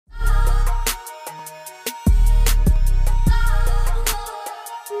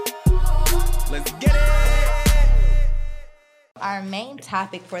our main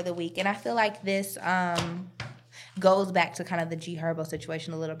topic for the week, and I feel like this goes back to kind of the G Herbo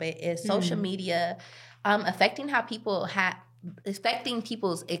situation a little bit, is social media affecting how people affecting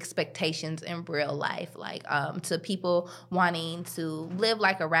people's expectations in real life, like to people wanting to live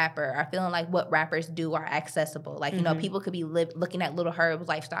like a rapper or feeling like what rappers do are accessible. Like, you know, people could be looking at Little Herb's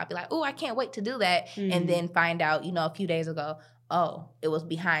lifestyle, be like, oh, I can't wait to do that, and then find out, you know, a few days ago, oh, it was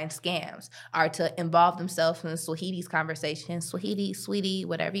behind scams, or to involve themselves in Swahili's conversation, Swahili, sweetie,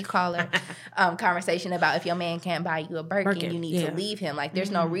 whatever you call her, conversation about if your man can't buy you a Birkin, you need to leave him. Like,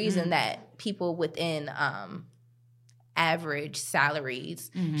 there's no reason that people within average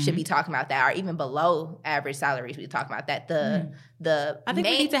salaries should be talking about that, or even below average salaries be talking about that. I think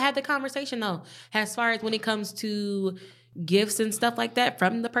we need to have the conversation, though, as far as when it comes to gifts and stuff like that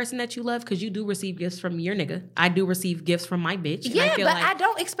from the person that you love, because you do receive gifts from your nigga. I do receive gifts from my bitch. Yeah, but I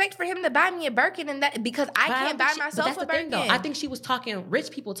don't expect for him to buy me a Birkin, and that because I can't buy myself a Birkin. I think she was talking rich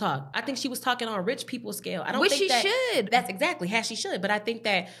people talk. I think she was talking on rich people scale. I don't Which think she should. That's exactly how she should. But I think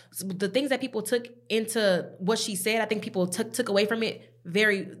that the things that people took into what she said, I think people took away from it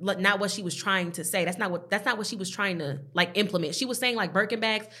very not what she was trying to say. That's not what she was trying to like implement. She was saying like Birkin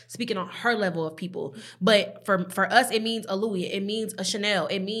bags, speaking on her level of people. But for us, it means a Louis, it means a Chanel,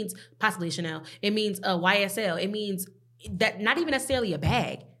 it means possibly a Chanel, it means a YSL, it means that not even necessarily a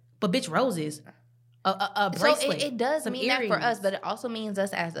bag, but bitch roses. A bracelet. So it does mean earrings. that for us, but it also means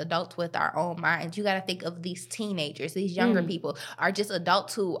us as adults with our own minds. You got to think of these teenagers, these younger people are just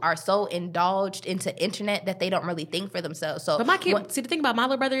adults who are so indulged into internet that they don't really think for themselves. So, but my kid, see, the thing about my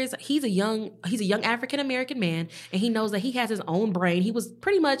little brother is he's a young African American man, and he knows that he has his own brain. He's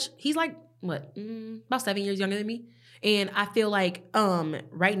like what, about 7 years younger than me, and I feel like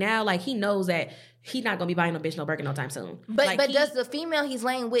right now, like he knows that he's not gonna be buying no bitch no Birkin no time soon. But does the female he's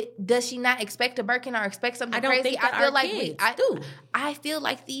laying with, does she not expect a Birkin or expect something crazy? I don't think that I feel our kids do. I feel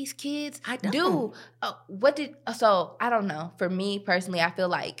like these kids do. So I don't know. For me personally, I feel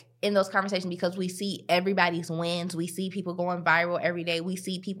like in those conversations, because we see everybody's wins, we see people going viral every day, we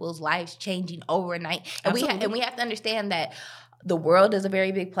see people's lives changing overnight, and we have to understand that the world is a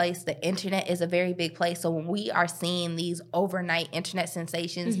very big place. The internet is a very big place. So when we are seeing these overnight internet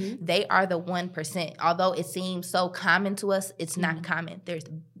sensations, they are the 1%. Although it seems so common to us, it's not common. There's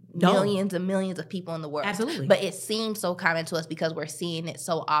millions and millions of people in the world. Absolutely. But it seems so common to us because we're seeing it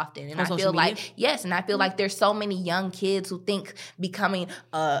so often. And I feel like, and I feel like there's so many young kids who think becoming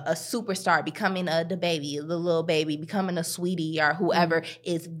a superstar, becoming the baby, the little baby, becoming a sweetie or whoever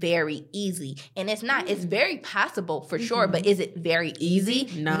is very easy. And it's not. It's very possible for sure, but is it very easy?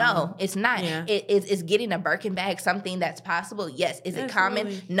 No, it's not. Yeah. Is getting a Birkin bag something that's possible? Yes. Is it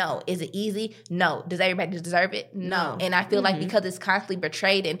common? No. Is it easy? No. Does everybody deserve it? No. And I feel like because it's constantly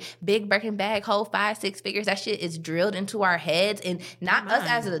portrayed in big Birkin bag, whole 5-6 figures, that shit is drilled into our heads, and not us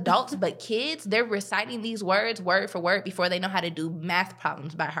as adults, but kids, they're reciting these words word for word before they know how to do math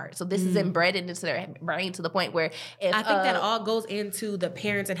problems by heart. So this is embedded into their brain to the point where I think that all goes into the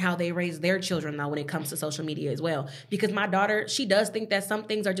parents and how they raise their children now when it comes to social media as well. Because my daughter, she does think that some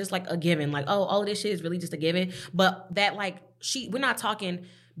things are just like a given, like, oh, all of this shit is really just a given, but that like we're not talking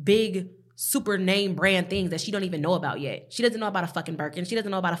big super name brand things that she don't even know about yet. She doesn't know about a fucking Birkin. She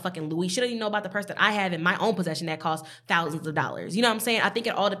doesn't know about a fucking Louis. She doesn't even know about the purse that I have in my own possession that costs thousands of dollars. You know what I'm saying? I think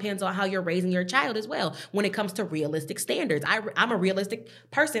it all depends on how you're raising your child as well when it comes to realistic standards. I'm a realistic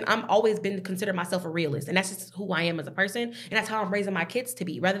person. I'm always been to consider myself a realist, and that's just who I am as a person, and that's how I'm raising my kids to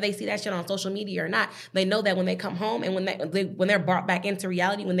be. Whether they see that shit on social media or not, they know that when they come home and when they're brought back into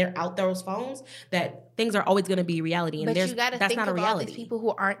reality, when they're out those phones, that things are always going to be reality, and but you gotta that's think not a of reality. All these people who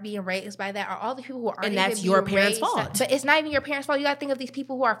aren't being raised by that, or all the people who aren't, and even that's your parents' raised, fault. But it's not even your parents' fault. You got to think of these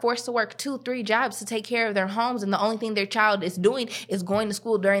people who are forced to work 2-3 jobs to take care of their homes, and the only thing their child is doing is going to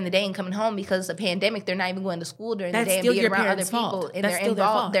school during the day and coming home because of the pandemic. They're not even going to school during the day and being around other people. And they're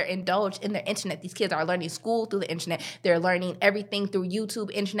involved. They're indulged in their internet. These kids are learning school through the internet. They're learning everything through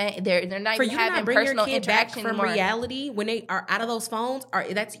YouTube, internet. They're not even having personal interaction from reality when they are out of those phones.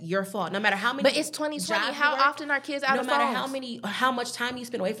 That's your fault. No matter how many. But it's 2020. How often are kids out of phones? No matter how much time you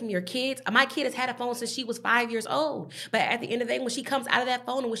spend away from your kids. My kid has had a phone since she was 5 years old. But at the end of the day, when she comes out of that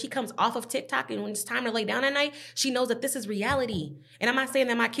phone and when she comes off of TikTok and when it's time to lay down at night, she knows that this is reality. And I'm not saying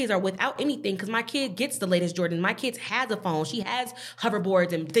that my kids are without anything, because my kid gets the latest Jordan. My kid has a phone. She has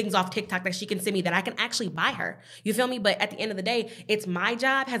hoverboards and things off TikTok that she can send me that I can actually buy her. You feel me? But at the end of the day, it's my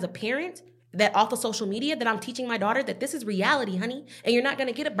job as a parent that off of social media that I'm teaching my daughter that this is reality, honey. And you're not going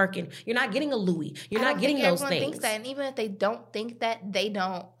to get a Birkin. You're not getting a Louis. You're not getting those things. Thinks that, and even if they don't think that, they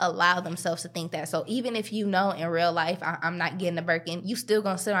don't allow themselves to think that. So even if you know in real life, I'm not getting a Birkin, you still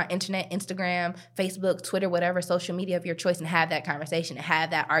going to sit on internet, Instagram, Facebook, Twitter, whatever social media of your choice and have that conversation and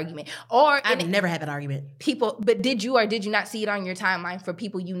have that argument. Or I've never had that argument. But did you or did you not see it on your timeline for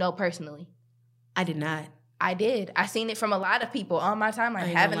people you know personally? I did not. I did. I seen it from a lot of people on my timeline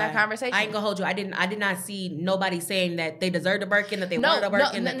having that conversation. I ain't gonna hold you. I did not see nobody saying that they deserved a Birkin, that they wanted a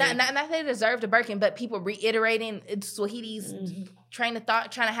Birkin. Not that they deserved a Birkin, but people reiterating Swahili's train of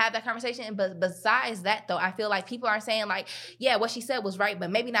thought, trying to have that conversation. But besides that, though, I feel like people are saying like, yeah, what she said was right,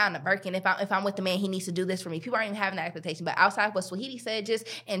 but maybe not on a Birkin. If I'm with the man, he needs to do this for me. People aren't even having that expectation. But outside of what Swahili said, just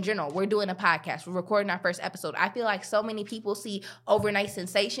in general, we're doing a podcast. We're recording our first episode. I feel like so many people see overnight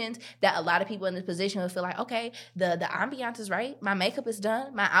sensations that a lot of people in this position will feel like, okay, the ambiance is right. My makeup is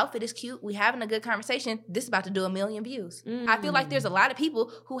done. My outfit is cute. We having a good conversation. This is about to do 1 million views. I feel like there's a lot of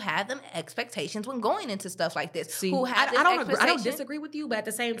people who have them expectations when going into stuff like this. See, who have I don't disagree with you, but at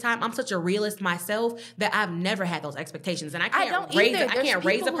the same time, I'm such a realist myself that I've never had those expectations, and I can't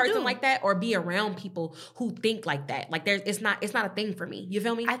raise a person like that or be around people who think like that. Like it's not a thing for me. You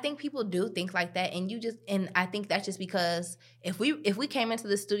feel me? I think people do think like that, and I think that's just because if we came into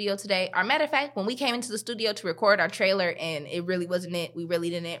the studio today, or matter of fact, when we came into the studio to record our trailer and it really wasn't it, we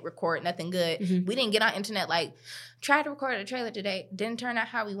really didn't record nothing good. Mm-hmm. We didn't get on internet like try to record a trailer today, didn't turn out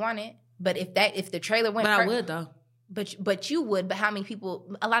how we wanted. But if the trailer went, but I would though. But you would. But how many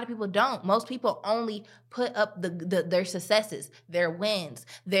people? A lot of people don't. Most people only put up their successes, their wins.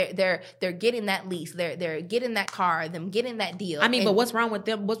 They're getting that lease. They're getting that car. Them getting that deal. I mean, but what's wrong with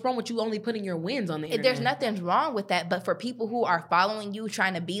them? What's wrong with you only putting your wins on the internet? There's nothing wrong with that. But for people who are following you,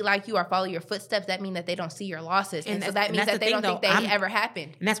 trying to be like you, or follow your footsteps, that means that they don't see your losses, and so that means that they don't think they ever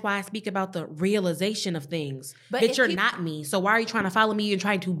happened. And that's why I speak about the realization of things. But that you're not me. So why are you trying to follow me and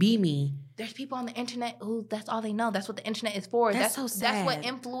trying to be me? There's people on the internet who that's all they know. That's what the internet is for. That's so sad. That's what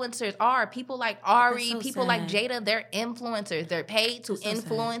influencers are. People like Ari, so people sad. like Jada, they're influencers. They're paid to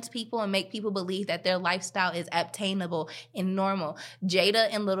influence people and make people believe that their lifestyle is obtainable and normal. Jada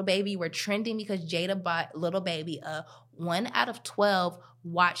and Lil Baby were trending because Jada bought Lil Baby a 1 out of 12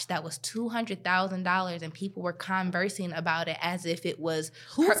 watch that was $200,000, and people were conversing about it as if it was.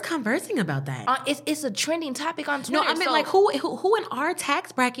 Who's conversing about that? It's a trending topic on Twitter. No, I mean like who in our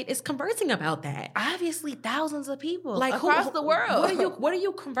tax bracket is conversing about that? Obviously, thousands of people like across the world. What are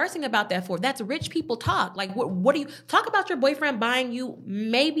you conversing about that for? That's rich people talk. Like what do you talk about your boyfriend buying you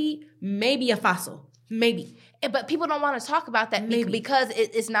maybe a fossil? Maybe. But people don't want to talk about that because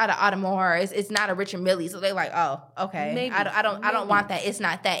it's not an Audemars, it's not a Richard Mille. So they're like, oh, okay. Maybe. I don't want that. It's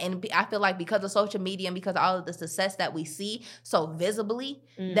not that. And I feel like because of social media and because of all of the success that we see so visibly,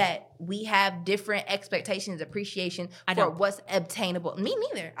 that we have different expectations, appreciation for what's obtainable. Me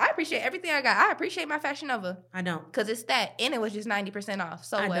neither. I appreciate everything I got. I appreciate my Fashion Nova. I don't. Because it's that. And it was just 90% off.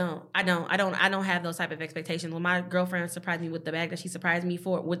 So I don't have those type of expectations. When my girlfriend surprised me with the bag that she surprised me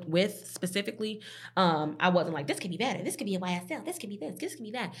with specifically, I wasn't like, this could be better, this could be a YSL, this could be this could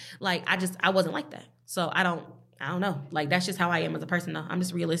be that. Like I wasn't like that. So I don't know. Like that's just how I am as a person though. I'm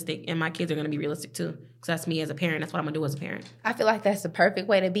just realistic, and my kids are gonna be realistic too. Because that's me as a parent. That's what I'm gonna do as a parent. I feel like that's the perfect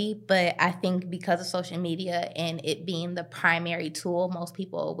way to be, but I think because of social media and it being the primary tool most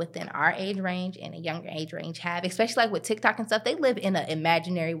people within our age range and a younger age range have, especially like with TikTok and stuff, they live in an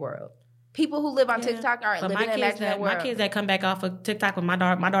imaginary world. People who live on TikTok are living in an imaginary world. My kids that come back off of TikTok with my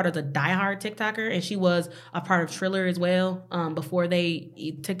daughter's a diehard TikToker, and she was a part of Triller as well before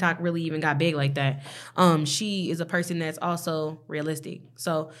TikTok really even got big like that. She is a person that's also realistic.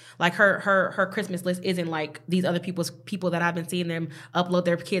 So like her Christmas list isn't like these other people that I've been seeing them upload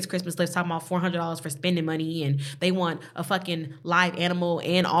their kids' Christmas list talking about $400 for spending money, and they want a fucking live animal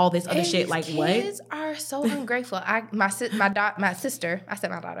and all this other shit. Like what? Kids are so ungrateful. My sister,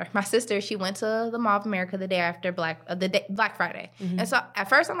 she went to the Mall of America the day after Black Friday. Mm-hmm. And so at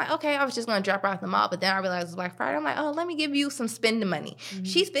first I'm like, okay, I was just going to drop her off the mall. But then I realized it was Black Friday. I'm like, oh, let me give you some spending money. Mm-hmm.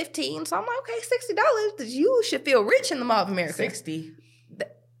 She's 15. So I'm like, okay, $60. You should feel rich in the Mall of America. 60.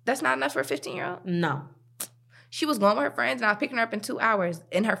 That's not enough for a 15-year-old? No. She was going with her friends, and I was picking her up in 2 hours.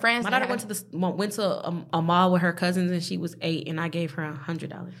 And her friends... My daughter went to a mall with her cousins, and she was 8, and I gave her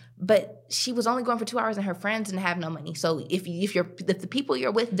 $100. But she was only going for 2 hours, and her friends didn't have no money. So if the people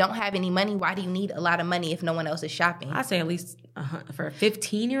you're with don't have any money, why do you need a lot of money if no one else is shopping? I say at least for a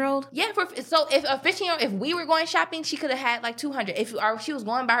 15-year-old. Yeah, so if a 15-year-old, if we were going shopping, she could have had like $200. If she was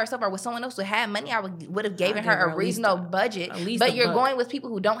going by herself or with someone else who had money, I would have given her a reasonable budget. But you're going with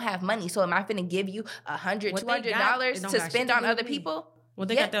people who don't have money. So am I finna give you $100, $200 to spend on other people? Well,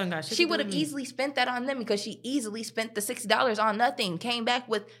 they got that and got shit. She would have easily spent that on them because she easily spent the $60 on nothing. Came back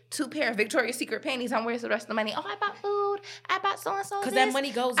with 2 pair of Victoria's Secret panties. On where's the rest of the money? Oh, I bought food. I bought so and so. Because that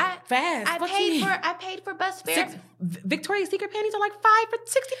money goes fast. I paid for bus fare. Victoria's Secret panties are like $5 for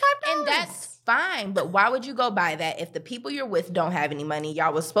 $65, and that's fine. But why would you go buy that if the people you're with don't have any money?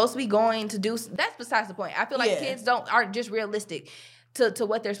 Y'all was supposed to be going to do. That's besides the point. I feel like kids aren't just realistic to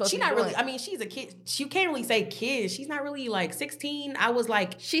what they're supposed to be doing. Really, I mean, she's a kid. You can't really say kid. She's not really like 16. I was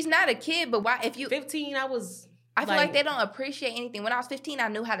like, she's not a kid, but why if you 15, I feel like they don't appreciate anything. When I was 15, I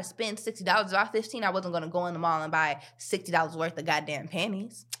knew how to spend $60. If I was 15, I wasn't going to go in the mall and buy $60 worth of goddamn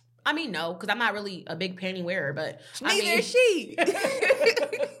panties. I mean, no, because I'm not really a big panty wearer, but neither is she.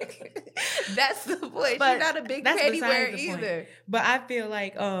 That's the point. She's not a big panty wearer either. But I feel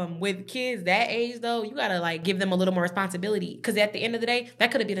like with kids that age, though, you gotta like give them a little more responsibility. Because at the end of the day,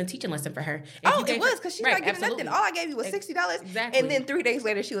 that could have been a teaching lesson for her. It was because she's not giving nothing. All I gave you was $60. Exactly. And then 3 days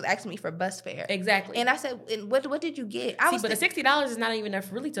later, she was asking me for bus fare. Exactly. And I said, what did you get? But the $60 is not even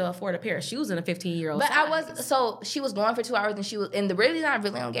enough really to afford a pair of shoes in a 15-year-old. But she was going for 2 hours, and the reason I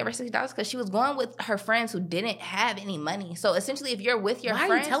really don't give her $60 because she was going with her friends who didn't have any money. So essentially, if you're with your friends,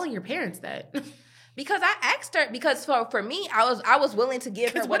 why are you telling your parents that? Because I asked her. Because for me, I was willing to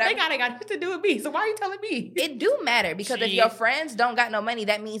give her whatever. What they got to do with me. So why are you telling me? It do matter because if your friends don't got no money,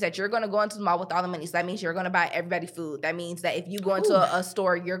 that means that you're going to go into the mall with all the money. So that means you're going to buy everybody food. That means that if you go into a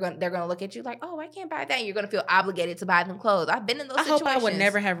store, they're going to look at you like, oh, I can't buy that. And you're going to feel obligated to buy them clothes. I've been in those situations. I hope I would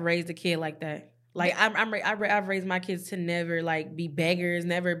never have raised a kid like that. Like I've raised my kids to never like be beggars,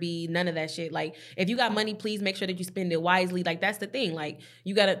 never be none of that shit. Like if you got money, please make sure that you spend it wisely. Like that's the thing. Like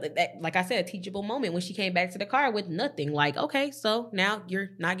you gotta, like I said, a teachable moment when she came back to the car with nothing. Like okay, so now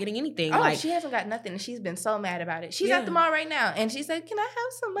you're not getting anything. Oh, like she hasn't got nothing, and she's been so mad about it. She's at the mall right now, and she said, "Can I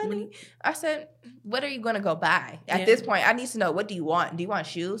have some money?" I said, "What are you gonna go buy at this point? I need to know what do you want? Do you want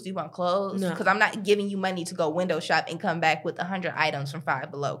shoes? Do you want clothes? Because I'm not giving you money to go window shop and come back with 100 items from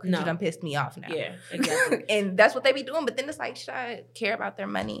Five Below. Because you done pissed me off now. Yeah, exactly. And that's what they be doing. But then it's like, should I care about their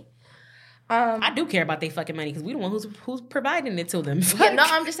money? I do care about their fucking money because we the one who's providing it to them. Yeah, no,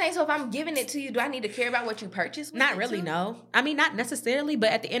 I'm just saying. So if I'm giving it to you, do I need to care about what you purchased? Not really, no. I mean, not necessarily,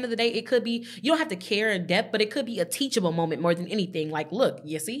 but at the end of the day, it could be. You don't have to care in depth, but it could be a teachable moment more than anything. Like, look,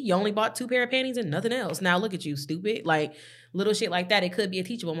 you see, you only bought 2 pair of panties and nothing else. Now look at you, stupid. Like little shit like that. It could be a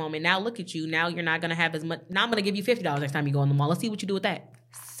teachable moment. Now look at you. Now you're not gonna have as much. Now I'm gonna give you $50 next time you go in the mall. Let's see what you do with that.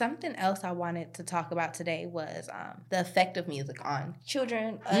 Something else I wanted to talk about today was the effect of music on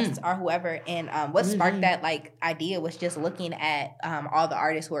children, us, or whoever. And what sparked that like idea was just looking at all the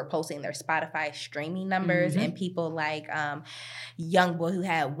artists who are posting their Spotify streaming numbers and people like YoungBoy who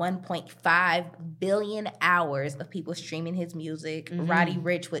had 1.5 billion hours of people streaming his music. Roddy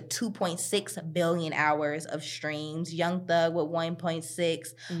Ricch with 2.6 billion hours of streams. Young Thug with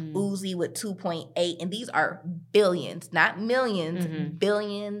 1.6. Uzi with 2.8. And these are billions, not millions,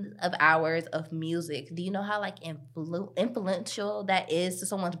 billions of hours of music. Do you know how like influential that is to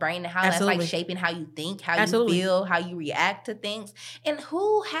someone's brain and how that's like shaping how you think, how you feel, how you react to things? And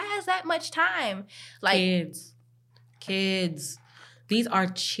who has that much time? Like kids. These are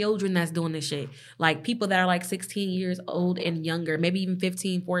children that's doing this shit. Like people that are like 16 years old and younger, maybe even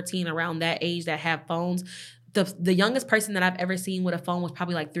 15, 14, around that age that have phones. The youngest person that I've ever seen with a phone was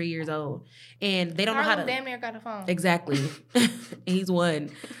probably like 3 years old. And they don't know how to... damn near got a phone. Exactly. He's one.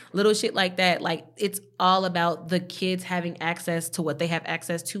 Little shit like that. Like, it's all about the kids having access to what they have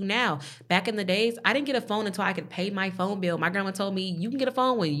access to now. Back in the days, I didn't get a phone until I could pay my phone bill. My grandma told me, you can get a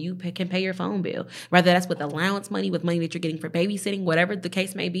phone when you can pay your phone bill. Whether that's with allowance money, with money that you're getting for babysitting, whatever the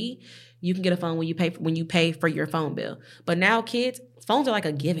case may be, you can get a phone when you pay for your phone bill. But now, kids, phones are like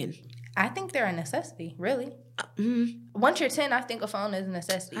a given. I think they're a necessity, really. Once you're 10, I think a phone is a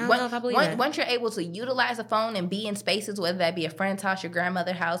necessity. I don't know if I believe that. Once you're able to utilize a phone and be in spaces, whether that be a friend's house, your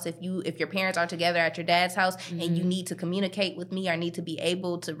grandmother's house, if your parents are together at your dad's house and you need to communicate with me or need to be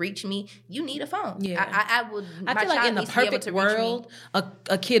able to reach me, you need a phone. Yeah. I feel like in the perfect world,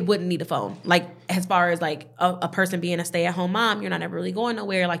 a kid wouldn't need a phone. Like as far as like a person being a stay-at-home mom, you're not ever really going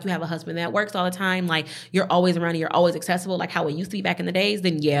nowhere. Like you have a husband that works all the time. Like you're always around and you're always accessible. Like how it used to be back in the days.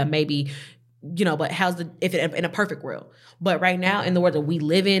 Then yeah, maybe. You know, but in a perfect world? But right now, in the world that we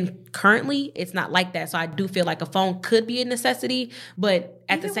live in currently, it's not like that. So I do feel like a phone could be a necessity, but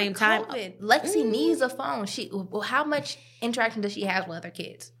at the same time, Lexi needs a phone. How much interaction does she have with other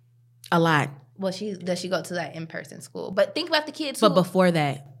kids? A lot. Well, does she go to that in-person school? But think about the kids. But before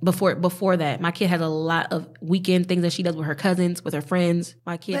that, my kid has a lot of weekend things that she does with her cousins, with her friends.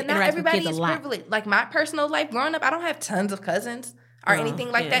 My kid interacts with kids a lot. Privileged. Like my personal life growing up, I don't have tons of cousins. or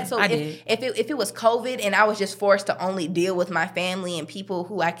anything like that. So if it was COVID and I was just forced to only deal with my family and people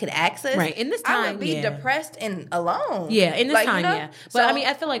who I could access, right, in this time, I would be depressed and alone. Yeah, in this time, yeah. But so, I mean,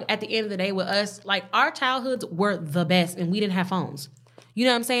 I feel like at the end of the day with us, like our childhoods were the best and we didn't have phones. You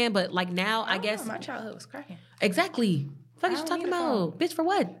know what I'm saying? But like now, I guess my childhood was cracking. Exactly. What are you talking about? Bitch, for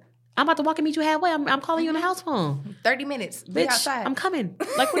what? I'm about to walk and meet you halfway. I'm calling you on the house phone. 30 minutes. Bitch, outside. I'm coming.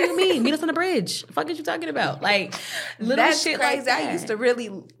 Like, what do you mean? Meet us on the bridge. What are you talking about? Like, little That's shit crazy. like that. I used to really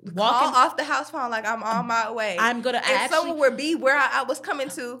call off the house phone like I'm on my way. I'm going to actually... someone would be where I was coming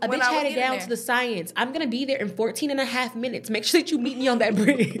to a when bitch I was had it down to the science. I'm going to be there in 14 and a half minutes. Make sure that you meet me on that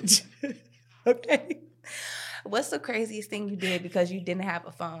bridge. Okay? What's the craziest thing you did because you didn't have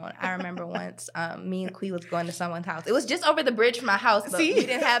a phone? I remember once me and Quee was going to someone's house. It was just over the bridge from my house, but we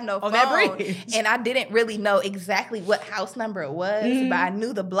didn't have no phone. That bridge. And I didn't really know exactly what house number it was, but I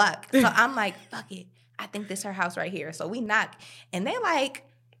knew the block. So I'm like, fuck it. I think this is her house right here. So we knock, and they like,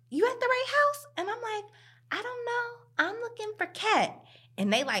 you at the right house? And I'm like, I don't know. I'm looking for Kat.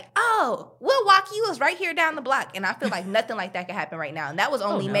 And they like, oh, we'll walk you. It's right here down the block. And I feel like nothing like that could happen right now. And that was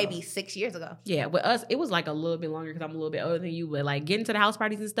only maybe 6 years ago. Yeah, with us, it was like a little bit longer because I'm a little bit older than you. But like getting to the house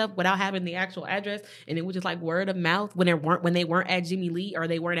parties and stuff without having the actual address, and it was just like word of mouth when they weren't at Jimmy Lee or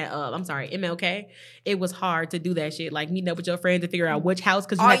they weren't at MLK. It was hard to do that shit. Like meeting up with your friends to figure out which house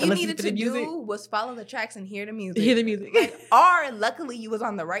because you had to listen to the music. All you needed to do was follow the tracks and hear the music. Hear the music. Like, or luckily you was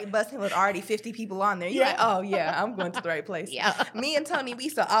on the right bus and was already 50 people on there. You're like, oh yeah, I'm going to the right place. Yeah. Me and Tony, we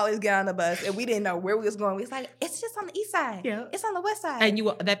used to always get on the bus and we didn't know where we was going. We was like, it's just on the east side. Yeah. It's on the west side.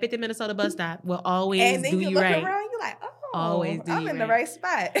 And that 50 Minnesota bus stop will always and then do you you look right. around, you're like, oh, always do I'm in the right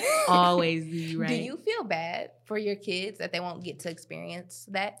spot. Always do you right. Do you feel bad for your kids that they won't get to experience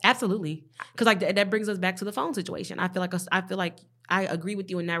that? Absolutely. Because like that brings us back to the phone situation. I feel like I agree with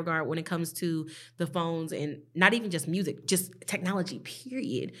you in that regard when it comes to the phones and not even just music, just technology,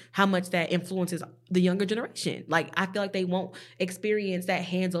 period. How much that influences the younger generation. Like, I feel like they won't experience that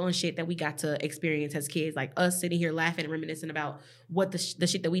hands-on shit that we got to experience as kids. Like us sitting here laughing and reminiscing about what the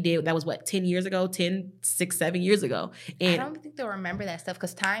shit that we did. That was 10 years ago, 6, 7 years ago. And I don't think they'll remember that stuff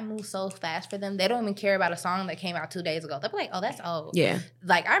because time moves so fast for them. They don't even care about a song that came out 2 days ago. They'll be like, oh, that's old. Yeah.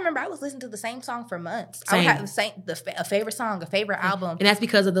 Like, I remember I was listening to the same song for months. Same. I would have a favorite song, a favorite album. And that's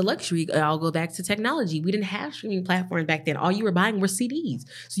because of the luxury. I'll go back to technology. We didn't have streaming platforms back then. All you were buying were CDs.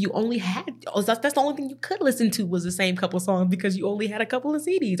 So you only had, that's the only thing you could listen to was the same couple songs because you only had a couple of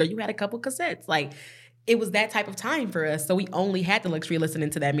CDs or you had a couple cassettes. Like, it was that type of time for us. So we only had the luxury of listening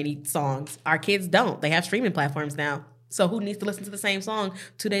to that many songs. Our kids don't. They have streaming platforms now. So who needs to listen to the same song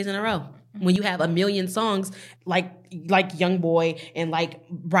 2 days in a row? When you have a million songs like Young Boy and like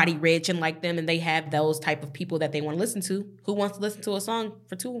Roddy Ricch and like them, and they have those type of people that they want to listen to. Who wants to listen to a song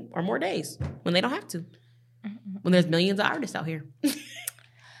for 2 or more days when they don't have to? When there's millions of artists out here.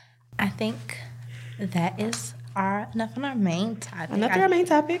 I think that is enough on our main topic. Enough on our main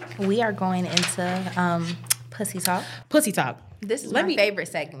topic. We are going into Pussy Talk. Pussy Talk. This is my favorite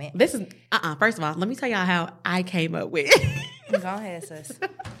segment. This is, first of all, let me tell y'all how I came up with Go ahead, sis.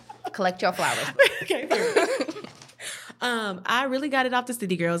 Collect your flowers. Okay. I really got it off the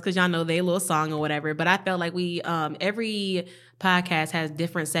City Girls because y'all know they little song or whatever, but I felt like we, every podcast has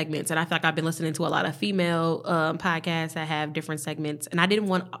different segments, and I feel like I've been listening to a lot of female podcasts that have different segments, and I didn't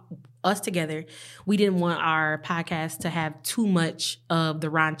want us together. We didn't want our podcast to have too much of the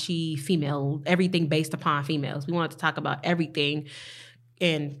raunchy female, everything based upon females. We wanted to talk about everything,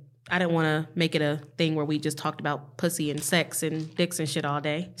 and I didn't want to make it a thing where we just talked about pussy and sex and dicks and shit all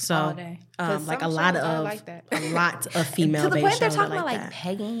day. So, all day. Like a lot of female. To the point they're talking about like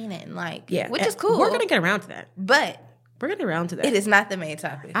pegging and like, which is cool. We're gonna get around to that, but we're gonna get around to that. It is not the main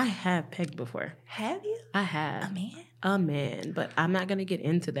topic. I have pegged before. Have you? I have. A man, but I'm not gonna get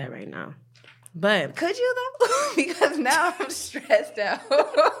into that right now. But could you though? Because now I'm stressed out.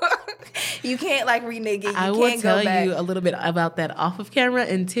 You can't like renege it. I will tell you a little bit about that off of camera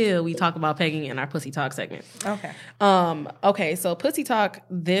until we talk about pegging in our Pussy Talk segment. Okay. Okay. So Pussy Talk.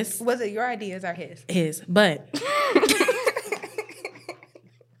 This was it. Your ideas or his? His, but.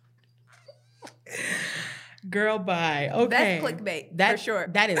 Girl, bye. Okay. That's clickbait, for sure.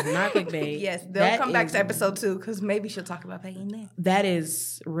 That is not clickbait. Yes, they'll come back to episode 2 because maybe she'll talk about pegging then. That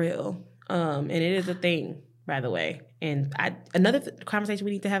is real. And it is a thing, by the way. And another conversation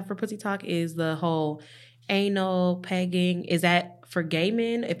we need to have for Pussy Talk is the whole anal pegging. Is that for gay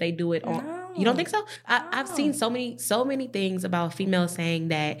men if they do it on? No. You don't think so? I've seen so many things about females saying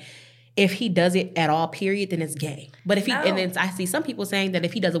that if he does it at all, period, then it's gay. But if he, and then I see some people saying that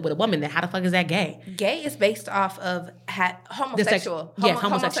if he does it with a woman, then how the fuck is that gay? Gay is based off of homosexual. Yes,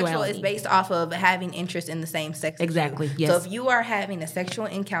 homosexual homosexuality. is based off of having interest in the same sex. Exactly, yes. So if you are having a sexual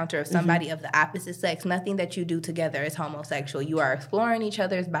encounter of somebody of the opposite sex, nothing that you do together is homosexual. You are exploring each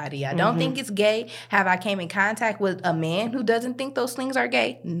other's body. I don't think it's gay. Have I came in contact with a man who doesn't think those things are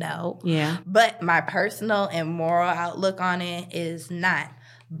gay? No. Yeah. But my personal and moral outlook on it is not.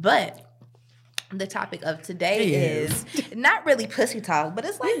 But the topic of today is not really pussy talk, but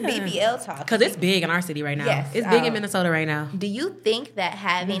it's like BBL talk. Because it's big in our city right now. Yes, It's big in Minnesota right now. Do you think that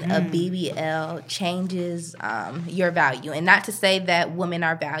having a BBL changes your value? And not to say that women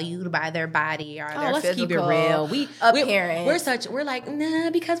are valued by their body or their let's physical keep it real. appearance. We're like,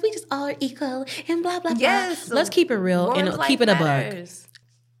 nah, because we just all are equal and blah, blah, blah. Yes. Let's keep it real and keep it a buck.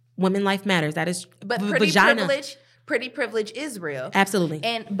 Women life matters. That is But pretty privilege is real. Absolutely.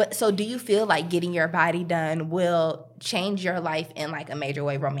 But so do you feel like getting your body done will change your life in like a major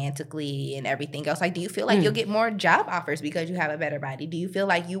way romantically and everything else? Like, do you feel like you'll get more job offers because you have a better body? Do you feel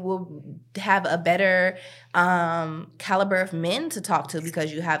like you will have a better caliber of men to talk to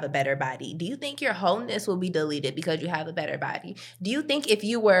because you have a better body? Do you think your wholeness will be deleted because you have a better body? Do you think if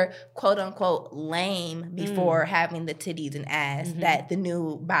you were quote unquote lame before having the titties and ass that the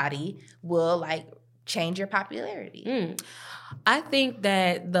new body will like change your popularity? I think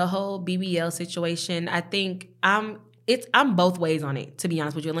that the whole BBL situation, I think I'm both ways on it, to be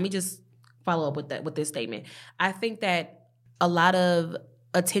honest with you. Let me just follow up with this statement. I think that a lot of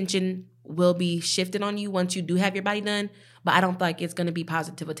attention will be shifted on you once you do have your body done, but I don't think it's going to be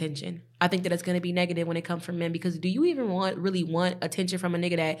positive attention. I think that it's going to be negative when it comes from men, because do you even really want attention from a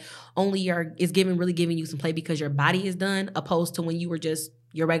nigga that only is really giving you some play because your body is done, opposed to when you were just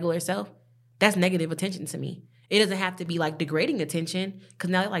your regular self? That's negative attention to me. It doesn't have to be like degrading attention, because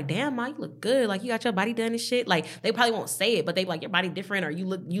now they're like, damn, Ma, you look good. Like, you got your body done and shit. Like, they probably won't say it, but they be like, your body different, or you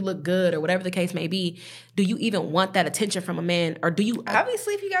look good, or whatever the case may be. Do you even want that attention from a man? Or do you?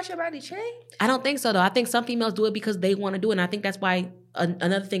 Obviously, if you got your body changed. I don't think so, though. I think some females do it because they want to do it. And I think that's why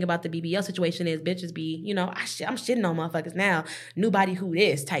another thing about the BBL situation is bitches be, I'm shitting on motherfuckers now. New body, who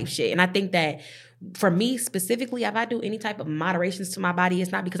this type shit. And I think that for me specifically, if I do any type of moderations to my body,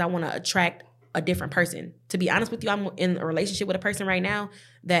 it's not because I want to attract a different person. To be honest with you, I'm in a relationship with a person right now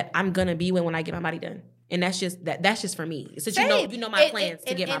that I'm gonna be with when I get my body done. And that's just for me. Since you know my plans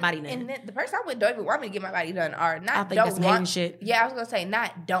to get my body done. And the person I'm with don't even want me to get my body done, or not. I think that's hating shit. Yeah, I was gonna say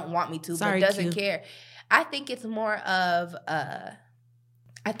not don't want me to, Sorry, but doesn't Q. care. I think it's more of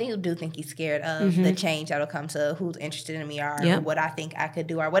I do think he's scared of the change that'll come to who's interested in me, or what I think I could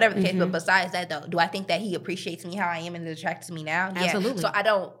do, or whatever the case. But besides that, though, do I think that he appreciates me how I am and is attracted to me now? Absolutely. Yeah.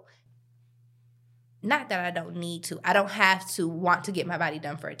 So not that I don't need to. I don't have to want to get my body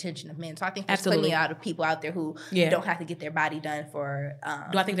done for attention of men. So I think there's plenty of people out there who don't have to get their body done for.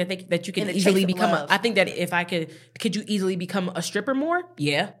 Do I think that you can easily become? I think that if I could you easily become a stripper more?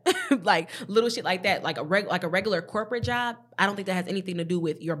 Yeah, like little shit like that, like a regular corporate job. I don't think that has anything to do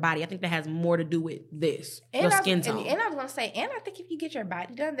with your body. I think that has more to do with your skin tone. And I was gonna say, I think if you get your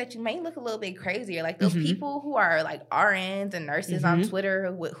body done, that you may look a little bit crazier. Like those people who are like RNs and nurses on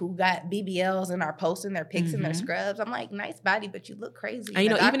Twitter who got BBLs and are posting their pics in their scrubs. I'm like, nice body, but you look crazy.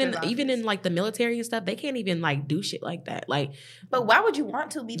 And even in like the military and stuff, they can't even like do shit like that. Like, but why would you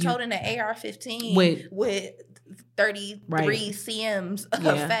want to be told in an AR-15 with 33 cms of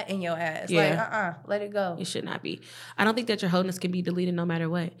fat in your ass? Like, let it go. It should not be. I don't think that your wholeness can be deleted no matter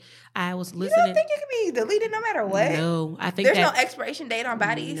what. I was listening. You don't think it can be deleted no matter what? No, I think there's no expiration date on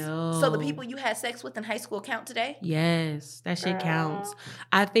bodies. No. So the people you had sex with in high school count today? Yes, that shit counts.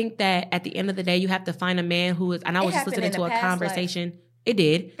 I think that at the end of the day, you have to find a man who is. And I was just listening to a conversation. It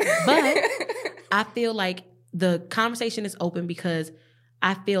did, but I feel like the conversation is open because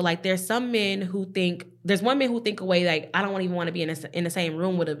I feel like there's some men who think. There's one man who think away like, I don't even want to be in the same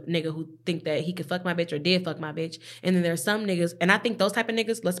room with a nigga who think that he could fuck my bitch or did fuck my bitch. And then there's some niggas, and I think those type of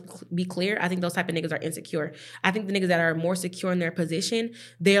niggas, let's be clear, I think those type of niggas are insecure. I think the niggas that are more secure in their position,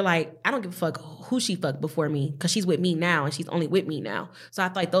 they're like, I don't give a fuck who she fucked before me, because she's with me now and she's only with me now. So I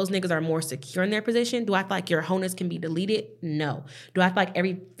feel like those niggas are more secure in their position. Do I feel like your wholeness can be deleted? No. Do I feel like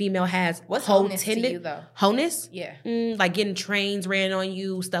every female has what's wholeness to you though? Wholeness? Yeah. Like getting trains ran on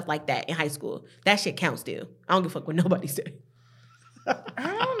you, stuff like that in high school. That shit counts still. I don't give a fuck what nobody say.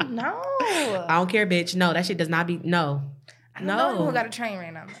 I don't know. I don't care, bitch. No, that shit does not be. No. I don't know anyone who got a train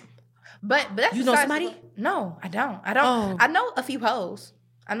ran on them. But that's you know somebody? No, I don't. I know a few hoes.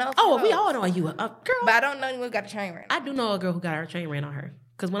 I know. We all know you, girl. But I don't know anyone who got a train ran. I do know a girl who got her train ran on her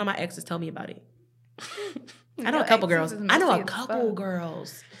because one of my exes told me about it. I know a couple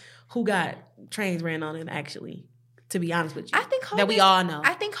girls. who got trains ran on it, actually. To be honest with you. I think that we all know.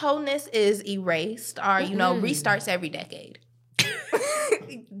 I think wholeness is erased or, restarts every decade.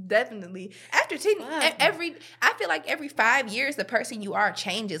 Definitely. After 10, I feel like every 5 years, the person you are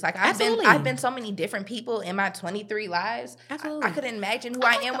changes. Like I've been so many different people in my 23 lives. Absolutely. I couldn't imagine who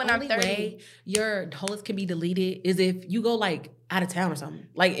I am when I'm 30. Way your wholeness can be deleted is if you go like out of town or something.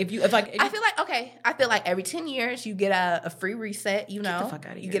 Like I feel like every 10 years you get a free reset, Get the fuck out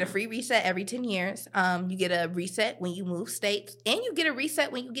of here. You get a free reset every 10 years. You get a reset when you move states, and you get a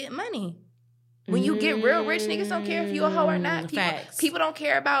reset when you get money. When you get real rich, niggas don't care if you a hoe or not. People don't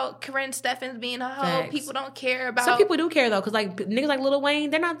care about Corinne Steffens being a hoe. Facts. People don't care about... Some people do care, though, because like niggas like Lil Wayne,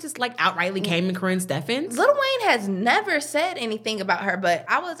 they're not just like outrightly claiming Corinne Steffens. Lil Wayne has never said anything about her, but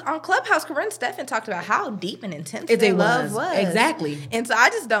I was on Clubhouse. Corinne Steffens talked about how deep and intense their love was. Exactly. And so I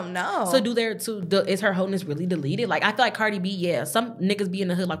just don't know. So is her wholeness really deleted? Like, I feel like Cardi B, some niggas be in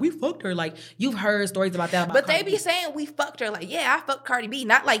the hood like, we fucked her. Like, you've heard stories about that. But they be saying we fucked her. Like, yeah, I fucked Cardi B.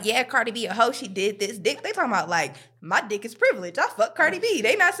 Not like, yeah, Cardi B a hoe. She did this dick. They talking about like, my dick is privilege. I fuck Cardi B.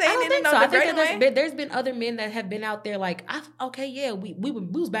 They not saying it in no degrading way. There's been other men that have been out there like, we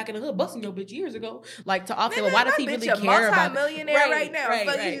was back in the hood busting your bitch years ago. Like to offset, why does he really care about? Multi-millionaire right now.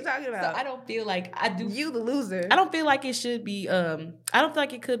 What are you talking about? So I don't feel like I do. You the loser. I don't feel like it should be. I don't feel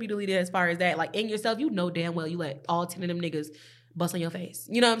like it could be deleted as far as that. Like in yourself, you know damn well you let all 10 of them niggas bust on your face.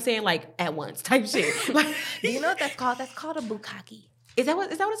 You know what I'm saying? Like at once type shit. Like, do you know what that's called? That's called a bukkake. Is that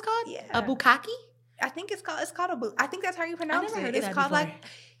what it's called? Yeah, a bukkake. I think it's called a I think that's how you pronounce it. It's called before. Like,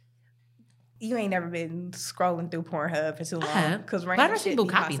 you ain't never been scrolling through Pornhub for too long. Because I never seen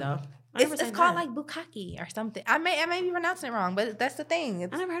bukkake though. It's called like bukkake or something. I may be pronouncing it wrong, but that's the thing.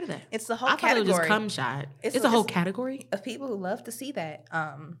 I never heard of that. It's the whole category. I thought it was just cum shot. It's a whole category of people who love to see that.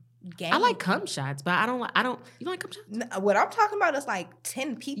 Game. I like cum shots, but I don't. You don't like cum shots? No, what I'm talking about is like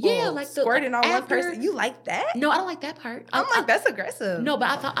 10 people like squirting on one person. You like that? No, I don't like that part. I'm like, that's aggressive. No,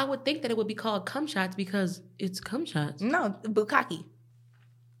 but I would think that it would be called cum shots because it's cum shots. No, bukkake.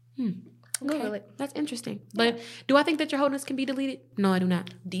 Okay. That's interesting. But do I think that your wholeness can be deleted? No, I do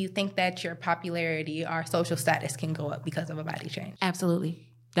not. Do you think that your popularity or social status can go up because of a body change? Absolutely.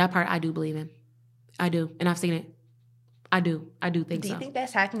 That part I do believe in. I do. And I've seen it. I do think so. Do you think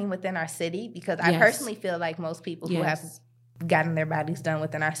that's happening within our city? Because I personally feel like most people who have gotten their bodies done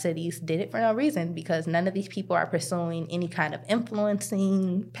within our cities did it for no reason, because none of these people are pursuing any kind of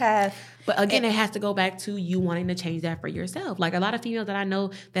influencing path. But again, it has to go back to you wanting to change that for yourself. Like a lot of females that I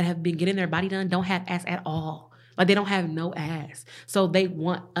know that have been getting their body done don't have ass at all. Like they don't have no ass. So they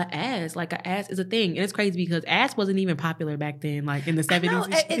want an ass. Like an ass is a thing. And it's crazy because ass wasn't even popular back then, like in the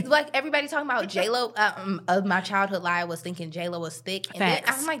 70s. It's like everybody talking about J-Lo. Of my childhood lie, I was thinking J-Lo was thick. And then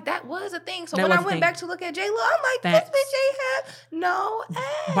I'm like, that was a thing. So when I went back to look at J-Lo, I'm like, this bitch ain't have no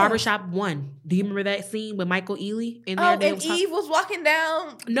ass. Barbershop 1. Do you remember that scene with Michael Ealy? In there, and Eve was walking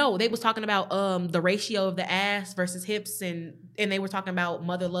down. No, they was talking about the ratio of the ass versus hips, and they were talking about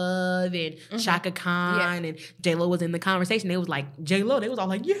Mother Love and Shaka Khan, and J-Lo was in the conversation. They was like, J-Lo, they was all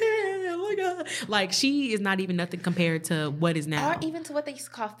like, yeah, oh my God. Like, she is not even nothing compared to what is now. Or even to what they used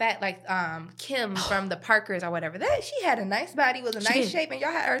to call fat, like Kim from the Parkers or whatever. That she had a nice body, was a nice shape, and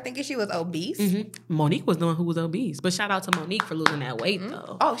y'all had her thinking she was obese. Monique was the one who was obese. But shout out to Monique for losing that weight,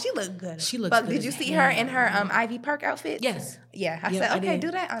 though. Oh, she looked good. She looked good. Did you see her in her Ivy Park outfit? Yes. Yeah. I said, okay,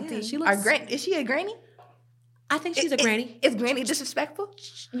 do that, auntie. Yeah, she looks... Is she a granny? I think she's a granny. Is granny disrespectful?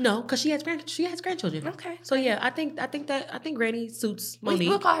 No, because she has grandchildren. Okay. So yeah, I think granny suits Monique.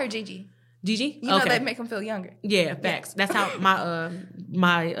 We'll call her Gigi. Gigi? You know they make them feel younger. Yeah, facts. That's how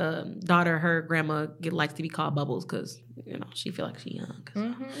my daughter, her grandma likes to be called Bubbles because she feel like she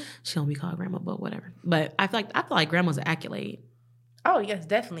young. She don't be called grandma, but whatever. But I feel like grandma's an accolade. Oh yes,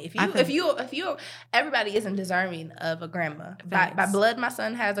 definitely. If you everybody isn't deserving of a grandma. By blood, my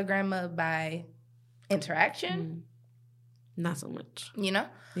son has a grandma. By interaction, not so much. Yeah,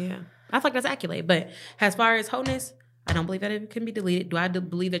 I feel like that's accolade. But as far as wholeness, I don't believe that it can be deleted. Do I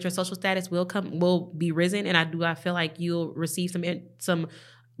believe that your social status will be risen, and I feel like you'll receive some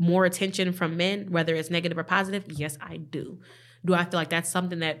more attention from men, whether it's negative or positive? Yes, I do. Do I feel like that's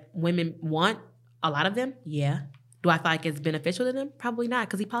something that women want? A lot of them, yeah. Do I feel like it's beneficial to them? Probably not,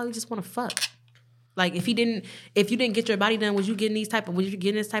 because he probably just want to fuck. Like if you didn't get your body done, was you getting this type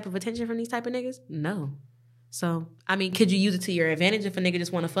of attention from these type of niggas? No. So I mean, could you use it to your advantage if a nigga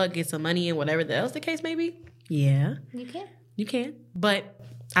just want to fuck, get some money, and whatever else the case may be? Yeah, you can. But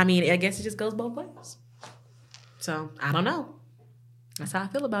I mean, I guess it just goes both ways. So I don't know. That's how I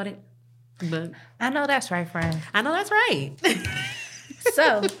feel about it. But I know that's right, friend. I know that's right.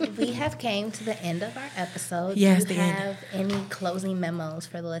 So we have came to the end of our episode. Yes, Do you have any closing memos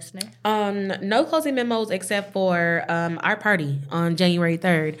for the listener? No closing memos except for our party on January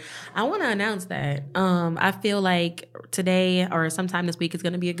 3rd. I want to announce that. I feel like today or sometime this week is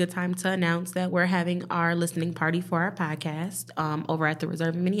going to be a good time to announce that we're having our listening party for our podcast over at the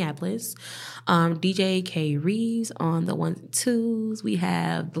Reserve in Minneapolis. DJ K. Reeves on the 1s and 2s. We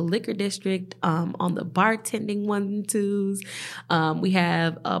have the Liquor District on the bartending 1s and 2s. We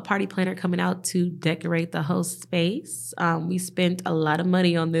have a party planner coming out to decorate the host space. We spent a lot of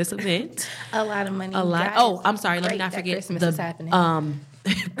money on this event. A lot of money. A lot. Guys, Oh, I'm sorry. Let me not forget Christmas is happening.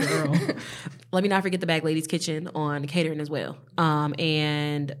 girl. Let me not forget the Bag Ladies Kitchen on catering as well.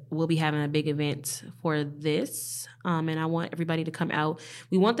 And we'll be having a big event for this. And I want everybody to come out.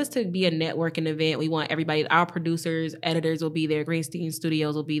 We want this to be a networking event. We want everybody, our producers, editors will be there. Greenstein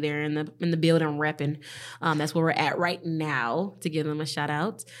Studios will be there in the building repping. That's where we're at right now, to give them a shout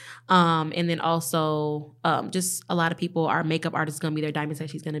out. And then also just a lot of people, our makeup artist is going to be there. Diamond said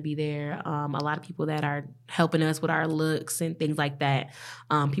she's going to be there. A lot of people that are helping us with our looks and things like that.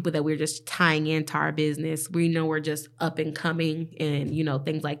 People that we're just tying into our business. We know we're just up and coming and, you know,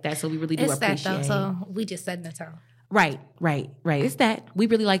 things like that. So we really do appreciate it. That though, so we just setting the tone. Right. It's that. We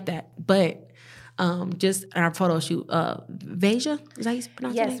really like that. But just in our photo shoot, Veja, is that how you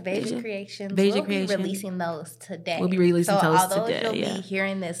pronounce it? Yes, Veja Creations. Veja Creations. Creations. Be releasing those today. We'll be releasing those although today. You'll yeah. be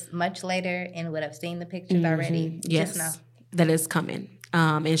hearing this much later and would have seen the pictures already. Yes, just know that is coming.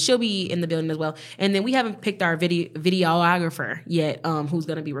 And she'll be in the building as well. And then we haven't picked our videographer yet, who's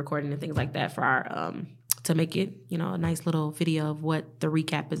going to be recording and things like that for our to make it, you know, a nice little video of what the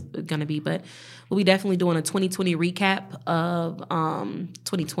recap is going to be. But we'll be definitely doing a 2020 recap of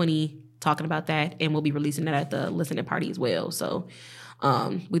 2020, talking about that, and we'll be releasing that at the listening party as well. So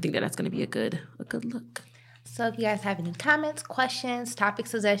we think that that's going to be a good look. So if you guys have any comments, questions, topic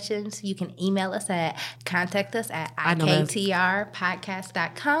suggestions, you can email us at contact us at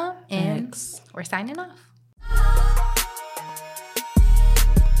iktrpodcast.com. And we're signing off.